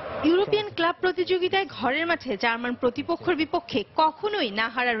 ইউরোপিয়ান ক্লাব প্রতিযোগিতায় ঘরের মাঠে জার্মান প্রতিপক্ষের বিপক্ষে কখনোই না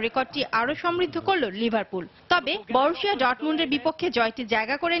হারার রেকর্ডটি আরো সমৃদ্ধ করল লিভারপুল। তবে বরুসিয়া ডর্টমুন্ডের বিপক্ষে জয়টি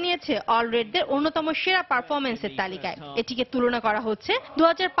জায়গা করে নিয়েছে অলরেডদের অন্যতম সেরা পারফরম্যান্সের তালিকায়। এটিকে তুলনা করা হচ্ছে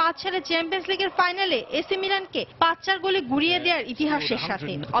 2005 সালে চ্যাম্পিয়ন্স লিগের ফাইনালে এসি মিলানকে 5-4 গোলে গুড়িয়ে দেওয়ার ইতিহাসের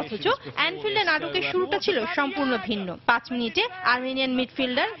সাথে। অথচ অ্যানফিল্ডে নাটকের শুরুটা ছিল সম্পূর্ণ ভিন্ন। 5 মিনিটে আর্মেনিয়ান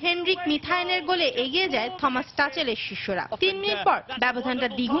মিডফিল্ডার হেনরিক মিথাইনের গোলে এগিয়ে যায় থমাস টাচেলের শিষ্যরা। 3 মিনিট পর ব্যবধানটা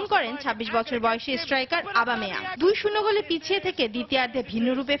দ্বিগুণ করেন 26 বছর বয়সী স্ট্রাইকার আবামেয়া। 2-0 গোলে পিছিয়ে থেকে দ্বিতীয়ার্ধে ভিন্ন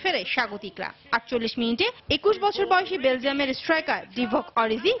রূপে ফেরে স্বাগতিকরা। 48 মিনিটে 21 বছর বয়সী বেলজিয়ামের স্ট্রাইকার ডিভক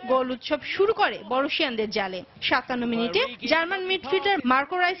অরিজি গোল উৎসব শুরু করে বরুসিয়ানদের জালে। 57 মিনিটে জার্মান মিডফিল্ডার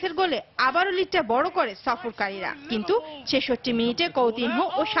মার্কো রাইসের গোলে আবারও লিডটা বড় করে সফরকারীরা। কিন্তু 66 মিনিটে কৌতিনহো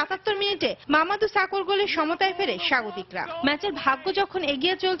ও 77 মিনিটে মামাদু সাকোর গোলে সমতায় ফেরে স্বাগতিকরা। ম্যাচের ভাগ্য যখন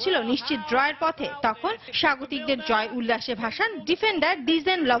এগিয়ে চলছিল নিশ্চিত ড্রয়ের পথে, তখন স্বাগতিকদের জয় উল্লাসে ভাসান ডিফেন্ডার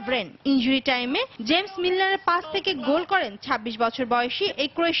ডিজেন লভরেন। ইনজুরি টাইমে জেমস মিলনারের পাস থেকে গোল করেন 26 বছর বয়সী এই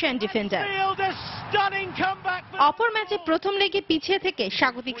ক্রোয়েশিয়ান ডিফেন্ডার। অপর ম্যাচে প্রথম লেগে পিছিয়ে থেকে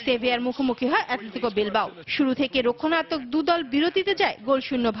স্বাগতিক সেভিয়ার মুখোমুখি হয় অ্যাথলেটিকো বিলবাও। শুরু থেকে রক্ষণাত্মক দুদল বিরতিতে যায়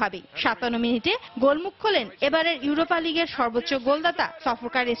গোলশূন্য ভাবেই। 57 মিনিটে গোলমুখ খোলেন এবারের ইউরোপা লিগের সর্বোচ্চ গোলদাতা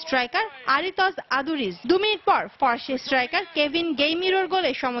সফরকারী স্ট্রাইকার আরিতজ আদুরিজ। 2 মিনিট পর ফরাসি স্ট্রাইকার কেভিন গেইমিরোর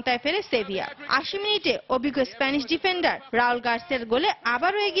গোলে সমতায় ফেরে সেভিয়া। 80 মিনিটে অভিজ্ঞ স্প্যানিশ ডিফেন্ডার রাউল গার্সিয়ার গোলে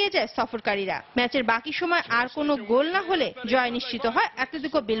আবারও এগিয়ে যায় সফরকারীরা। ম্যাচের বাকি সময় আর কোনো গোল না হলে জয় নিশ্চিত হয়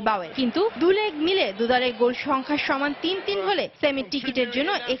অ্যাথলেটিকো বিলবাওয়ের। কিন্তু 2 লেগ মিলে দুদলের গোল সংখ্যা সমান 3-3 হলে সেমি টিকিটের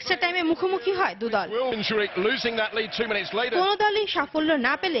জন্য এক্সট্রা টাইমে মুখোমুখি হয় দুদল। কোনো দলই সাফল্য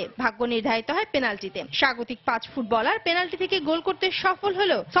না পেলে ভাগ্য নির্ধারিত হয় পেনাল্টিতে। স্বাগতিক 5 ফুটবলার পেনাল্টি থেকে গোল করতে সফল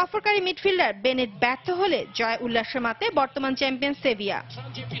হলেও সফরকারী মিডফিল্ডার বেনেট ব্যর্থ হলে জয় উল্লাসে মাতে বর্তমান চ্যাম্পিয়ন সেভিয়া।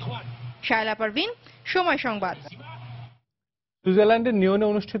 শায়লা পারভিন, সময় সংবাদ। সুইজারল্যান্ডের নিয়নে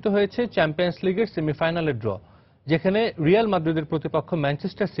অনুষ্ঠিত হয়েছে চ্যাম্পিয়ন্স লিগের সেমিফাইনালের ড্র, যেখানে রিয়াল মাদ্রিদের প্রতিপক্ষ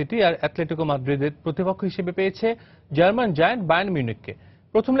ম্যানচেস্টার সিটি আর অ্যাথলেটিকো মাদ্রিদের প্রতিপক্ষ হিসেবে পেয়েছে জার্মান জায়ান্ট বায়ার্ন মিউনিখকে।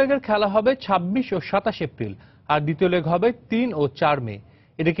 প্রথম লেগের খেলা হবে 26 ও 27 এপ্রিল আর দ্বিতীয় লেগ হবে 3 ও 4 মে।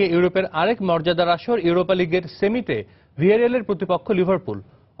 এদিকে ইউরোপের আরেক মর্যাদার আসর ইউরোপা লিগের সেমিতে ভিয়ারিয়ালের প্রতিপক্ষ লিভারপুল।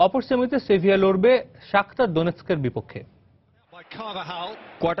 অপর সেমিতে সেভিয়া লড়বে শাখতার দোনেৎস্কের বিপক্ষে।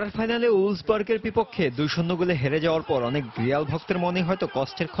 কোয়ার্টার ফাইনালে উলসবার্গের বিপক্ষে 2-0 গোলে হেরে যাওয়ার পর অনেক রিয়াল ভক্তের মনে হয়তো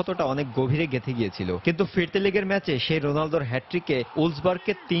কষ্টের ক্ষতটা অনেক গভীরে গেঁথে গিয়েছিল, কিন্তু ফিরতে লেগের ম্যাচে সেই রোনালদোর হ্যাট্রিকে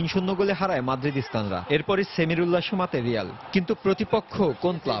উলসবার্গকে 3-0 গোলে হারায় মাদ্রিদিস্তানরা। এরপরই সেমির উল্লাসে মাতে রিয়াল, কিন্তু প্রতিপক্ষ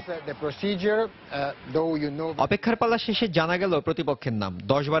কোন ক্লাব? অপেক্ষার পালা শেষে জানা গেল প্রতিপক্ষের নাম।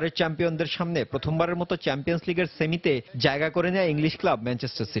 10 বারের চ্যাম্পিয়নদের সামনে প্রথমবারের মতো চ্যাম্পিয়ন্স লিগের সেমিতে জায়গা করে নেয় ইংলিশ ক্লাব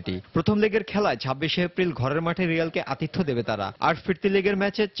ম্যানচেস্টার সিটি। প্রথম লেগের খেলায় 26 এপ্রিল ঘরের মাঠে রিয়ালকে আতিথ্য দেবে তারা, আর ফিরতি লেগের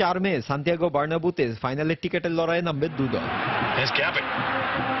ম্যাচে 4 মে সান্তিয়াগো বার্নাবুতে ফাইনালের টিকেটের লড়াইয়ে নামবে দুই দল।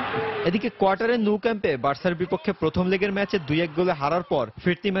 এদিকে কোয়ার্টারে ন্যু ক্যাম্পে বার্সার বিপক্ষে প্রথম লেগের ম্যাচে 2-1 গোলে হারার পর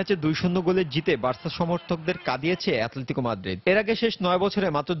ফিরতি ম্যাচে 2-0 গোলে জিতে বার্সা সমর্থকদের কাঁদিয়েছে অ্যাটলেটিকো মাদ্রিদ। এর আগে শেষ 9 বছরে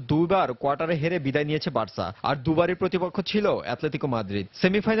মাত্র 2 বার কোয়ার্টারে হেরে বিদায় নিয়েছে বার্সা, আর দুবারই প্রতিপক্ষ ছিল অ্যাটলেটিকো মাদ্রিদ।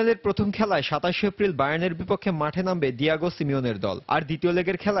 সেমিফাইনালের প্রথম খেলায় 27 এপ্রিল বায়ার্নের বিপক্ষে মাঠে নামবে দিয়াগো সিমিওনের দল, আর দ্বিতীয়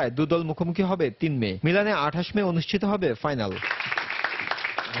লেগের খেলায় দু দল মুখোমুখি হবে 3 মে। মিলানে 28 মে অনুষ্ঠিত হবে ফাইনাল।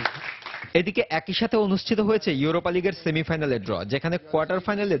 এদিকে একই সাথে অনুষ্ঠিত হয়েছে ইউরোপা লিগের সেমিফাইনালের ড্র, যেখানে কোয়ার্টার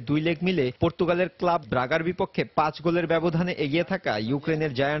ফাইনালে 2 লেগ মিলে পর্তুগালের ক্লাব ব্রাগার বিপক্ষে 5 গোলের ব্যবধানে এগিয়ে থাকা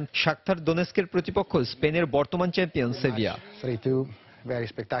ইউক্রেনের জায়ান্ট শাখতার দোনেস্কের প্রতিপক্ষ স্পেনের বর্তমান চ্যাম্পিয়ন সেভিয়া।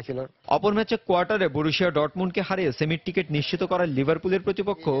 অপর ম্যাচে কোয়ার্টারে বরুসিয়া ডর্টমুন্ডকে হারিয়ে সেমির টিকিট নিশ্চিত করার লিভারপুলের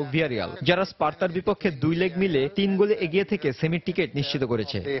প্রতিপক্ষ ভিয়ারিয়াল, যারা স্পার্তার বিপক্ষে 2 লেগ মিলে 3 গোলে এগিয়ে থেকে সেমির টিকিট নিশ্চিত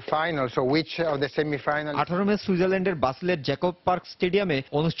করেছে। 18 মে সুইজারল্যান্ডের বাসেলের জ্যাকব পার্ক স্টেডিয়ামে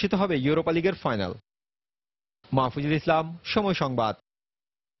অনুষ্ঠিত হবে ইউরোপা লিগের ফাইনাল। মাহফুজুল ইসলাম, সময় সংবাদ।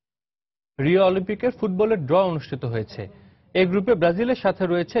 রিও অলিম্পিকের ফুটবলের ড্র অনুষ্ঠিত হয়েছে। এই গ্রুপে ব্রাজিলের সাথে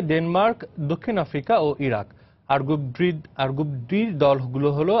রয়েছে ডেনমার্ক, দক্ষিণ আফ্রিকা ও ইরাক। আর গ্রুপ ডি দলগুলো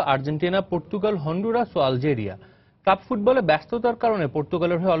হলো আর্জেন্টিনা, পর্তুগাল, হন্ডুরাস ও আলজেরিয়া। ক্লাব ফুটবলে ব্যস্ততার কারণে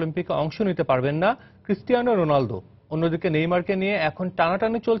পর্তুগালের হয়ে অলিম্পিকে অংশ নিতে পারবেন না ক্রিস্টিয়ানো রোনালদো। অন্যদিকে নেইমারকে নিয়ে এখন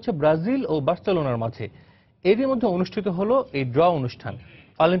টানাটানি চলছে ব্রাজিল ও বার্সেলোনার মাঝে। এরই মধ্যে অনুষ্ঠিত হলো এই ড্র অনুষ্ঠান।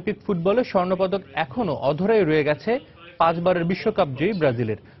 অলিম্পিক ফুটবলে স্বর্ণপদক এখনো অধরাই রয়ে গেছে 5 বারের বিশ্বকাপ জয়ী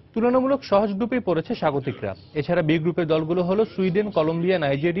ব্রাজিলের। তুলনামূলক সহজ গ্রুপেই পড়েছে স্বাগতিকরা। এছাড়া বি গ্রুপের দলগুলো হলো সুইডেন, কলম্বিয়া,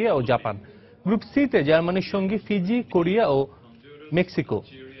 নাইজেরিয়া ও জাপান। গ্রুপ সিতে জার্মানির সঙ্গে ফিজি, কোরিয়া ও মেক্সিকো।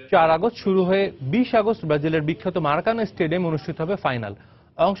 4 আগস্ট শুরু হয়ে 20 আগস্ট ব্রাজিলের বিখ্যাত মারাকানা স্টেডিয়ামে অনুষ্ঠিত হবে ফাইনাল।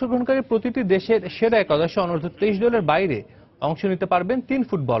 অংশগ্রহণকারী প্রতিটি দেশের সেরা একাদশে অনূর্ধ্ব 23 দলের বাইরে অংশ নিতে পারবেন 3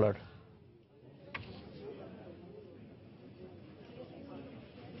 ফুটবলার।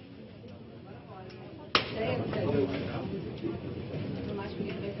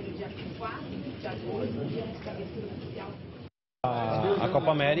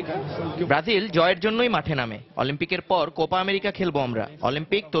 ব্রাজিল জয়ের জন্যই মাঠে নামে। অলিম্পিকের পর কোপা আমেরিকা খেলবো আমরা।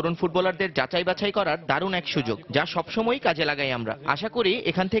 অলিম্পিক তরুণ ফুটবলারদের যাচাই বাছাই করার দারুণ এক সুযোগ, যা সবসময়ই কাজে লাগাই আমরা। আশা করি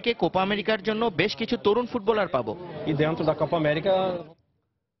এখান থেকে কোপা আমেরিকার জন্য বেশ কিছু তরুণ ফুটবলার পাবো।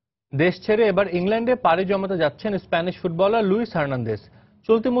 দেশ ছেড়ে এবার ইংল্যান্ডে পাড়ি জমাতে যাচ্ছেন স্প্যানিশ ফুটবলার লুইস হার্নান্দেজ।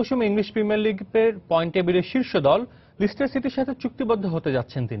 চলতি মৌসুমে ইংলিশ প্রিমিয়ার লিগের পয়েন্ট টেবিলের শীর্ষ দল লিস্টার সিটির সাথে চুক্তিবদ্ধ হতে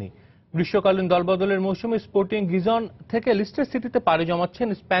যাচ্ছেন তিনি। গ্রীষ্মকালীন দলবদলের মৌসুমে স্পোর্টিং গিজন থেকে লিস্টার সিটিতে পাড়ি জমাচ্ছেন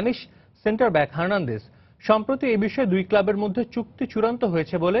স্প্যানিশ সেন্টার ব্যাক হার্নান্দেজ। সম্প্রতি এই বিষয়ে 2 ক্লাবের মধ্যে চুক্তি চূড়ান্ত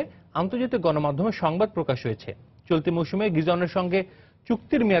হয়েছে বলে আন্তর্জাতিক গণমাধ্যমে সংবাদ প্রকাশ হয়েছে। চলতি মৌসুমে গিজনের সঙ্গে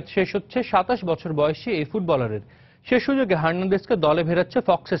চুক্তির মেয়াদ শেষ হচ্ছে 27 বছর বয়সী এই ফুটবলারের। সে সুযোগে হার্নান্দেজকে দলে ফেরাচ্ছে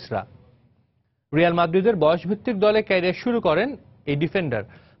ফক্সেসরা। রিয়াল মাদ্রিদের বয়সভিত্তিক দলে ক্যারিয়ার শুরু করেন এই ডিফেন্ডার।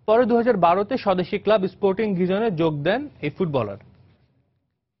 পরে 2012-তে স্বদেশী ক্লাব স্পোর্টিং গিজনে যোগ দেন এই ফুটবলার।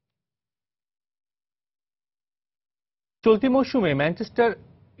 চলতি মৌসুমে ম্যানচেস্টার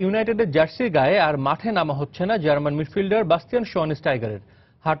ইউনাইটেডের জার্সির গায়ে আর মাঠে নামা হচ্ছে না জার্মান মিডফিল্ডার বাস্তিয়ান শোয়ানস্টাইগারের।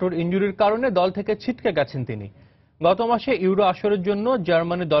 হাঁটুর ইনজুরির কারণে দল থেকে ছিটকে গেছেন তিনি। গত মাসে ইউরো আসরের জন্য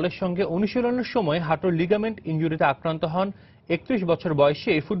জার্মানি দলের সঙ্গে অনুশীলনের সময় হাঁটুর লিগামেন্ট ইনজুরিতে আক্রান্ত হন 31 বছর বয়সী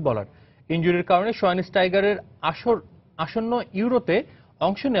এই ফুটবলার। ইনজুরির কারণে শোয়ানস্টাইগারের আসন্ন ইউরোতে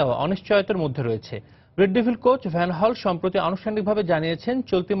অংশ নেওয়া অনিশ্চয়তার মধ্যে রয়েছে। রেড ডেভিল কোচ ভ্যান হল সম্প্রতি আনুষ্ঠানিকভাবে জানিয়েছেন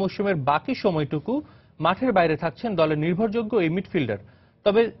চলতি মৌসুমের বাকি সময়টুকু মাঠের বাইরে থাকছেন দলের নির্ভরযোগ্য এই মিডফিল্ডার।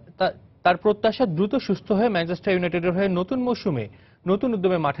 তবে তার প্রত্যাশা দ্রুত সুস্থ হয়ে ম্যানচেস্টার ইউনাইটেডের হয়ে নতুন মৌসুমে নতুন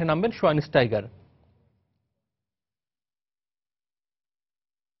উদ্যমে মাঠে নামবেন শোয়ানস্টাইগার।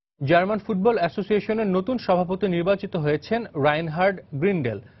 জার্মান ফুটবল অ্যাসোসিয়েশনের নতুন সভাপতি নির্বাচিত হয়েছেন রাইনহার্ড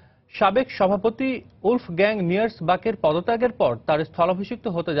গ্রিন্ডেল। সাবেক সভাপতি উলফ গ্যাং নিয়ার্সবাকের পদত্যাগের পর তার স্থলাভিষিক্ত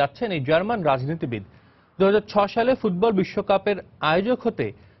হতে যাচ্ছেন এই জার্মান রাজনীতিবিদ। 2006 সালে ফুটবল বিশ্বকাপের আয়োজক হতে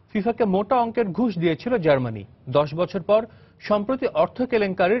ফিফাকে মোটা অঙ্কের ঘুষ দিয়েছিল জার্মানি। 10 বছর পর সম্প্রতি অর্থ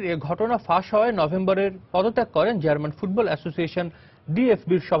কেলেঙ্কারির এ ঘটনা ফাঁস হওয়ায় নভেম্বরের পদত্যাগ করেন জার্মান ফুটবল অ্যাসোসিয়েশন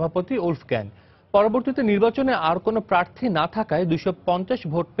ডিএফবির সভাপতি উলফ গ্যাং। পরবর্তীতে নির্বাচনে আর কোনো প্রার্থী না থাকায় 250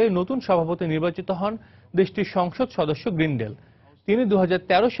 ভোট পেয়ে নতুন সভাপতি নির্বাচিত হন দেশটির সংসদ সদস্য গ্রিন্ডেল। তিনি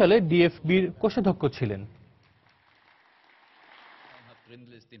 2013 সালে ডিএফবির কোষাধ্যক্ষ ছিলেন।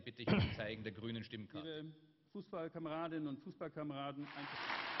 Grindel ist, den bitte ich um Zeigen der grünen Stimmkarte. Fußballkameradinnen und Fußballkameraden.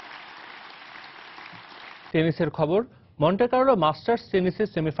 টেনিসের খবর, মন্টে কার্লো মাস্টার্স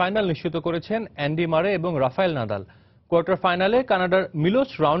টেনিসের সেমিফাইনাল নিশ্চিত করেছেন অ্যান্ডি মারে এবং রাফায়েল নাদাল। কোয়ার্টার ফাইনালে কানাডার মিলোস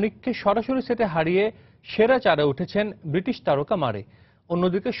রাওনিককে সরাসরি সেটে হারিয়ে সেরা চারে উঠেছেন ব্রিটিশ তারকা মারে।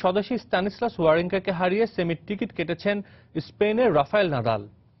 অন্যদিকে স্বদেশী স্ট্যানিস্লাস ওয়ারিঙ্কাকে হারিয়ে সেমির টিকিট কেটেছেন স্পেনের রাফায়েল নাদাল।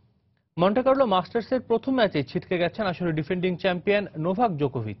 মন্টে কার্লো মাস্টার্সের প্রথম ম্যাচে ছিটকে গেছেন আসলে ডিফেন্ডিং চ্যাম্পিয়ন নোভাক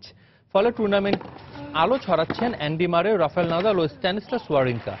জোকোভিচ। ফলে টুর্নামেন্ট আলো ছড়াচ্ছেন অ্যান্ডি মারে, রাফায়েল নাদাল ও স্ট্যানিস্লাস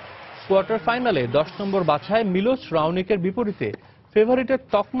ওয়ারিঙ্কা। কোয়ার্টার ফাইনালে 10 নম্বর বাছাই মিলোস রাওনিকের বিপরীতে ফেভারিটের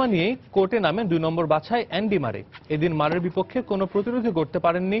তকমা নিয়েই কোর্টে নামেন 2 নম্বর বাছাই অ্যান্ডি মারে। এদিন মারের বিপক্ষে কোনো প্রতিরোধী করতে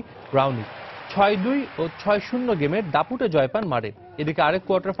পারেননি রাওনিক। 6-2 ও 6-0 গেমের দাপুটে জয় পান মারে। এদিকে আরেক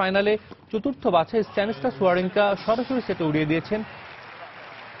কোয়ার্টার ফাইনালে চতুর্থ বাছাই স্ট্যানিস্লাস ওয়ারিঙ্কা সরাসরি সেটে উড়িয়ে দিয়েছেন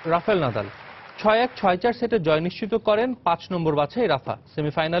রাফায়েল নাদাল। 6-1, 6-4 সেটে জয় নিশ্চিত করেন 5 নম্বর বাছাই রাফা।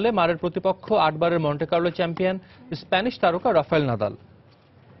 সেমিফাইনালে মারের প্রতিপক্ষ 8 বারের মন্টে কার্লো চ্যাম্পিয়ন স্প্যানিশ তারকা রাফায়েল নাদাল।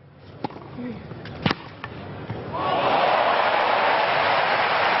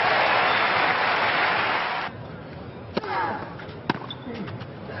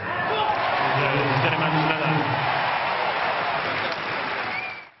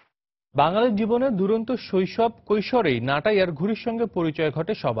 বাঙালির জীবনে দুরন্ত শৈশব কৈশোরেই নাটাই আর ঘুড়ির সঙ্গে পরিচয়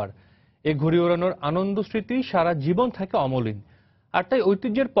ঘটে সবার। এই ঘুড়ি ওড়ানোর আনন্দ স্মৃতি সারা জীবন থাকে অমলিন। আর তাই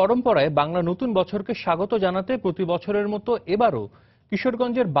ঐতিহ্যের পরম্পরায় বাংলা নতুন বছরকে স্বাগত জানাতে প্রতি বছরের মতো এবারও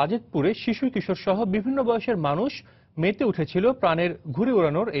কিশোরগঞ্জের বাজিতপুরে শিশু কিশোর সহ বিভিন্ন বয়সের মানুষ মেতে উঠেছিল প্রাণের ঘুড়ি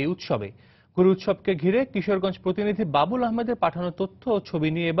ওড়ানোর এই উৎসবে। ঘুড়ি উৎসবকে ঘিরে কিশোরগঞ্জ প্রতিনিধি বাবুল আহমেদের পাঠানো তথ্য ও ছবি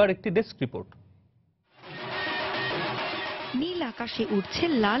নিয়ে এবার একটি ডেস্ক রিপোর্ট। নীল আকাশে উঠছে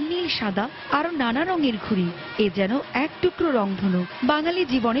লাল নীল সাদা আরো নানা রঙের ঘুড়ি। এ যেন এক টুকরো রংধনু। বাঙালি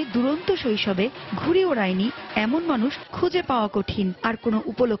জীবনে দুরন্ত শৈশবে ঘুড়ি ওড়ায়নি এমন মানুষ খুঁজে পাওয়া কঠিন। আর কোনো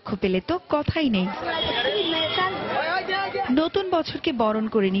উপলক্ষ পেলে তো কথাই নেই। নতুন বছরকে বরণ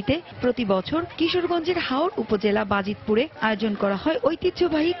করে নিতে প্রতি বছর কিশোরগঞ্জের হাওড় উপজেলা বাজিতপুরে আয়োজন করা হয়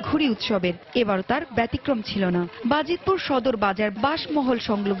ঐতিহ্যবাহী ঘুড়ি উৎসবের। এবারও তার ব্যতিক্রম ছিল না। বাজিতপুর সদর বাজার বাসমহল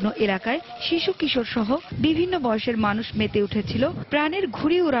সংলগ্ন এলাকায় শিশু কিশোর সহ বিভিন্ন বয়সের মানুষ মেতে উঠেছিল প্রাণের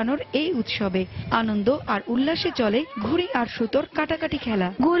ঘুড়ি উড়ানোর এই উৎসবে। আনন্দ আর উল্লাসে চলে ঘুড়ি আর সুতোর কাটাকাটি খেলা।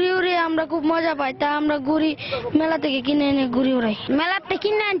 ঘুড়ি উড়ে আমরা খুব মজা পাই, তা আমরা ঘুড়ি মেলা থেকে কিনে এনে ঘুড়ি উড়াই। মেলাতে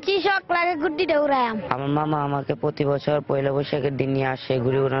কিনে আনছি, শখ লাগে ঘুড়িটা উড়াই। আমার মামা আমাকে প্রতি বছর পয়লা বৈশাখের দিন নিয়ে আসে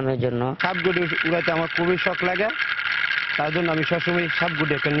ঘুড়ি উড়ানোর জন্য। সাপ ঘুড়ি উড়াইতে আমার খুবই শখ লাগে, তার জন্য আমি সবসময় সাপ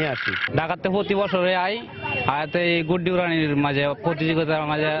ঘুড়ি একটা নিয়ে আসি। ঢাকাতে প্রতি বছরে আই, আর এই ঘুড়ি উড়ানির মাঝে প্রতিযোগিতার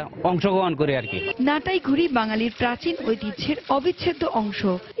মাঝে অংশগ্রহণ করি আর কি। নাটাই ঘুড়ি বাঙালির প্রাচীন ঐতিহ্যের অবিচ্ছেদ্য অংশ।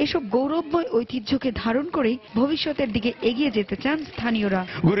 এসব গৌরবময় ঐতিহ্যকে ধারণ করেই ভবিষ্যতের দিকে এগিয়ে যেতে চান স্থানীয়রা।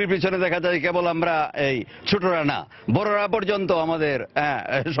 ঘুড়ির পিছনে দেখা যায় কেবল আমরা এই ছোটরা না, বড়রা পর্যন্ত আমাদের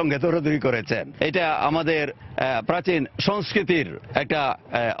সঙ্গে দৌড়াদৌড়ি করেছেন। এটা আমাদের প্রাচীন সংস্কৃতির একটা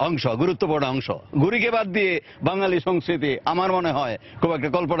অংশ, গুরুত্বপূর্ণ অংশ। ঘুড়িকে বাদ দিয়ে বাঙালি সংস্কৃতি আমার মনে হয় খুব একটা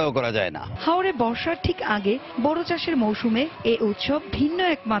কল্পনাও করা যায় না। হাওড়ে বর্ষার ঠিক আগে বোরো চাষের মৌসুমে এই উৎসব ভিন্ন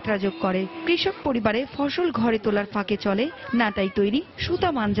এক মাত্রা যোগ করে। কৃষক পরিবারে ফসল ঘরে তোলার ফাঁকে চলে নাটাই তৈরি, সুতা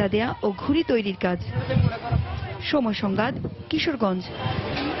মাঞ্জা দেয়া ও ঘুড়ি তৈরির কাজ। সময় সংবাদ, কিশোরগঞ্জ।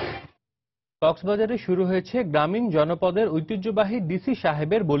 কক্সবাজারে শুরু হয়েছে গ্রামীণ জনপদের ঐতিহ্যবাহী ডিসি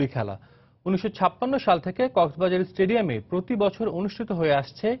সাহেবের বলি খেলা। 1956 সাল থেকে কক্সবাজার স্টেডিয়ামে প্রতি বছর অনুষ্ঠিত হয়ে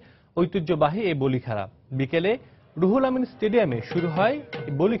আসছে ঐতিহ্যবাহী এই বলি খেলা। বিকেলে রুহুল আমিন স্টেডিয়ামে শুরু হয়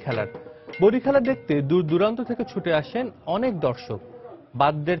বলি খেলা দেখতে দূর দূরান্ত থেকে ছুটে আসেন অনেক দর্শক।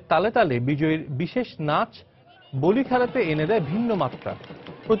 বাদ্যের তালে তালে বিজয়ীর বিশেষ নাচ বলি খেলাতে এনে দেয় ভিন্ন মাত্রা।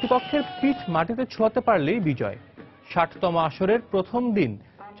 প্রতিপক্ষের পিঠ মাটিতে ছোঁয়াতে পারলেই বিজয়। 60তম আসরের প্রথম দিন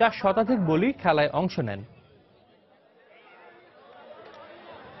 4 শতাধিক বলি খেলায় অংশ নেন।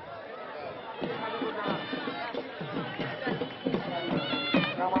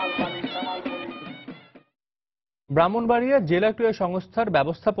 ব্রাহ্মণবাড়িয়া জেলা ক্রীড়া সংস্থার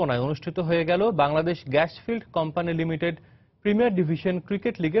ব্যবস্থাপনায় অনুষ্ঠিত হয়ে গেল Bangladesh গ্যাসফিল্ড company limited premier division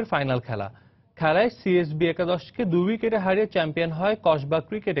cricket লিগের ফাইনাল খেলা। খেলায় সিএসবি একাদশকে 2 উইকেটে হারিয়ে চ্যাম্পিয়ন হয় কসবা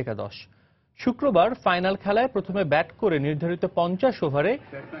ক্রিকেট একাদশ। শুক্রবার ফাইনাল খেলায় প্রথমে ব্যাট করে নির্ধারিত 50 ওভারে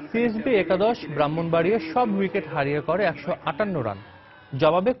সিএসবি একাদশ ব্রাহ্মণবাড়িয়ার সব উইকেট হারিয়ে করে 158 রান।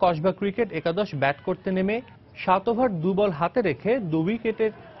 জবাবে কসবা ক্রিকেট একাদশ ব্যাট করতে নেমে 7 ওভার 2 বল হাতে রেখে 2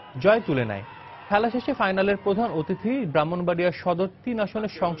 উইকেটের জয় তুলে নেয়। খেলা শেষে ফাইনালের প্রধান অতিথি ব্রাহ্মণবাড়িয়া সদর 3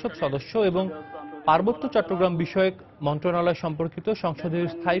 আসনের সংসদ সদস্য এবং পার্বত্য চট্টগ্রাম বিষয়ক মন্ত্রণালয় সম্পর্কিত সংসদীয়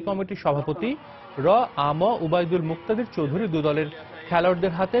স্থায়ী কমিটির সভাপতি উবাইদুল মুক্তাদির চৌধুরী 2 দলের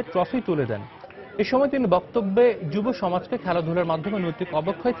খেলোয়াড়দের হাতে ট্রফি তুলে দেন। এ সময় তিনি বক্তব্যে যুব সমাজকে খেলাধুলার মাধ্যমে নৈতিক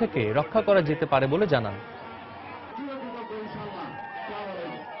অবক্ষয় থেকে রক্ষা করা যেতে পারে বলে জানান।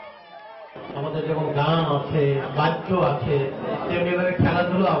 আমাদের যেমন গান আছে, বাদ্য আছে, তেমনিভাবে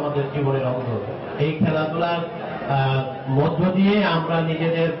খেলাধুলা আমাদের জীবনের অঙ্গ। এই খেলাধুলার মধ্য দিয়ে আমরা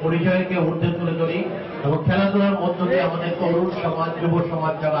নিজেদের পরিচয়কে ঊর্ধ্বে তুলে ধরি এবং খেলাধুলার মধ্য দিয়ে আমাদের তরুণ সমাজ, যুব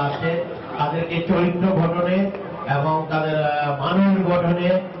সমাজ যারা আছে তাদেরকে চরিত্র গঠনে এবং তাদের মানুষ গঠনে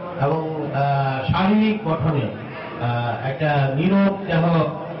এবং শারীরিক গঠনে একটা নীরব দেহ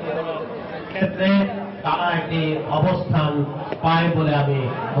ক্ষেত্রে তারা একটি অবস্থান পায় বলে আমি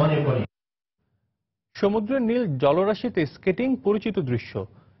মনে করি। সমুদ্রের নীল জলরাশিতে স্কেটিং পরিচিত দৃশ্য।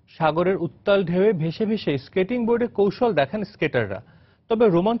 সাগরের উত্তাল ঢেউয়ে ভেসে ভেসে স্কেটিং বোর্ডে কৌশল দেখান স্কেটাররা। তবে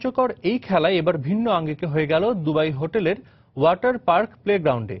রোমাঞ্চকর এই খেলায় এবার ভিন্ন আঙ্গিকে হয়ে গেল দুবাই হোটেলের ওয়াটার পার্ক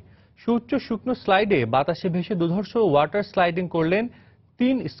প্লেগ্রাউন্ডে। সুউচ্চ শুকনো স্লাইডে বাতাসে ভেসে দুধর্ষ ওয়াটার স্লাইডিং করলেন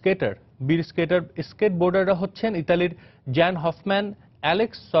 3 স্কেটার। বীর স্কেটবোর্ডাররা হচ্ছেন ইতালির জ্যান হফম্যান,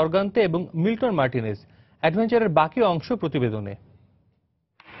 অ্যালেক্স সরগান্তে এবং মিল্টন মার্টিনেজ। অ্যাডভেঞ্চারের বাকি অংশ প্রতিবেদনে।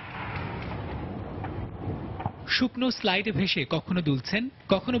 শুকনো স্লাইডে ভেসে কখনো দুলছেন,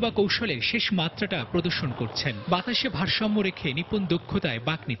 কখনো বা কৌশলের শেষ মাত্রাটা প্রদর্শন করছেন। বাতাসে ভারসাম্য রেখে নিপুণ দক্ষতায়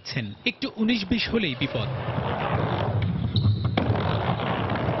বাঁক নিচ্ছেন। একটু 19-20 হলেই বিপদ।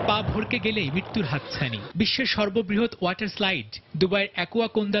 পা ভরকে গেলেই মৃত্যুর হাতছানি। বিশ্বের সর্ববৃহৎ ওয়াটার স্লাইড দুবাইয়ের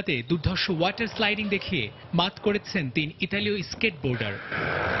অ্যাকুয়াকোন্দাতে দুর্ধর্ষ ওয়াটার স্লাইডিং দেখিয়ে মাত করেছেন 3 ইতালীয় স্কেটবোর্ডার।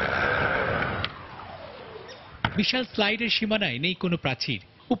 বিশাল স্লাইডের সীমানায় নেই কোনো প্রাচীর।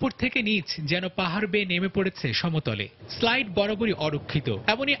 উপর থেকে নিচ যেন পাহাড় বেয়ে নেমে পড়েছে সমতলে। স্লাইড বরাবরই অরক্ষিত।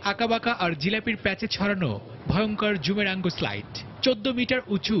 এমনই আঁকাবাঁকা আর জিলাপির প্যাচে ছড়ানো ভয়ঙ্কর জুমেরাঙ্গো স্লাইড। 14 মিটার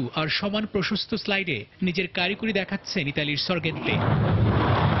উঁচু আর সমান প্রশস্ত স্লাইডে নিজের কারিগরি দেখাচ্ছেন ইতালির সরগেন্তে।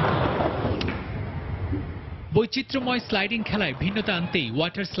 বৈচিত্র্যময় স্লাইডিং খেলায় ভিন্নতা আনতেই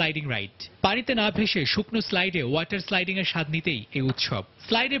ওয়াটার স্লাইডিং রাইড। পানিতে না ভেসে শুকনো স্লাইডে ওয়াটার স্লাইডিং এর স্বাদ নিতেই এই উৎসব।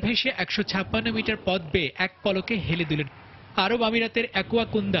 স্লাইডে ভেসে 156 মিটার পথ বেয়ে এক পলকে হেলে দুলে আরব আমিরাতের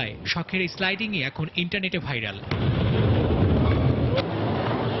অ্যাকুয়াকুন্দায় শখের এই স্লাইডিংই এখন ইন্টারনেটে ভাইরাল।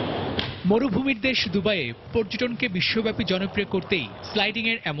 মরুভূমির দেশ দুবাইয়ে পর্যটনকে বিশ্বব্যাপী জনপ্রিয় করতেই স্লাইডিং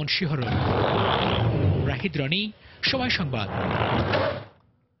এর এমন শিহরণ। রাহিদ রনি, সময় সংবাদ।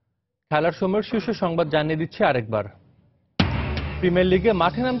 খেলার সময়ের শীর্ষ সংবাদ জানিয়ে দিচ্ছে আরেকবার। প্রিমিয়ার লিগে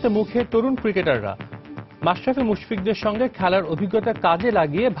মাঠে নামতে মুখে তরুণ ক্রিকেটাররা। মাশরাফি মুশফিকদের সঙ্গে খেলার অভিজ্ঞতা কাজে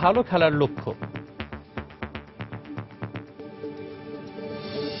লাগিয়ে ভালো খেলার লক্ষ্য।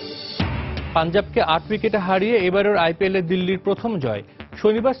 পাঞ্জাবকে 8 উইকেটে হারিয়ে এবারের আইপিএলে দিল্লির প্রথম জয়।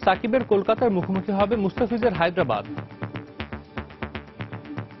 শনিবার সাকিবের কলকাতার মুখোমুখি হবে মুস্তাফিজের হায়দ্রাবাদ।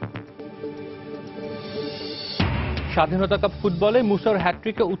 স্বাধীনতা কাপ ফুটবলে মুসার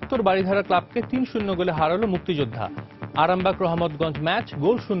হ্যাট্রিকে উত্তর বাড়িধারা ক্লাবকে 3-0 গোলে হারালো মুক্তিযোদ্ধা। Arambagh Rahmatganj match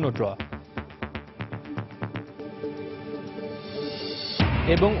গোল-শূন্য draw.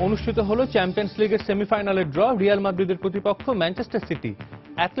 এবং অনুষ্ঠিত হলো চ্যাম্পিয়ন্স লিগের সেমিফাইনালের ড্র। রিয়াল মাদ্রিদের প্রতিপক্ষ ম্যানচেস্টার সিটি।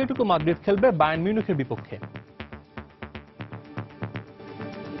 অ্যাটলেটিকো মাদ্রিদ খেলবে বায়ার্ন মিউনিখের বিপক্ষে।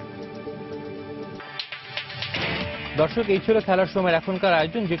 দর্শক, এই ছিল খেলার সময়ের এখনকার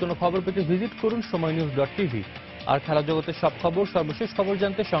আয়োজন। যে কোনো খবর পেতে ভিজিট করুন সময়নিউজ.tv। আর খেলা জগতের সব খবর, সর্বশেষ খবর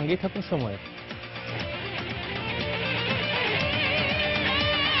জানতে সঙ্গেই থাকুন সময়।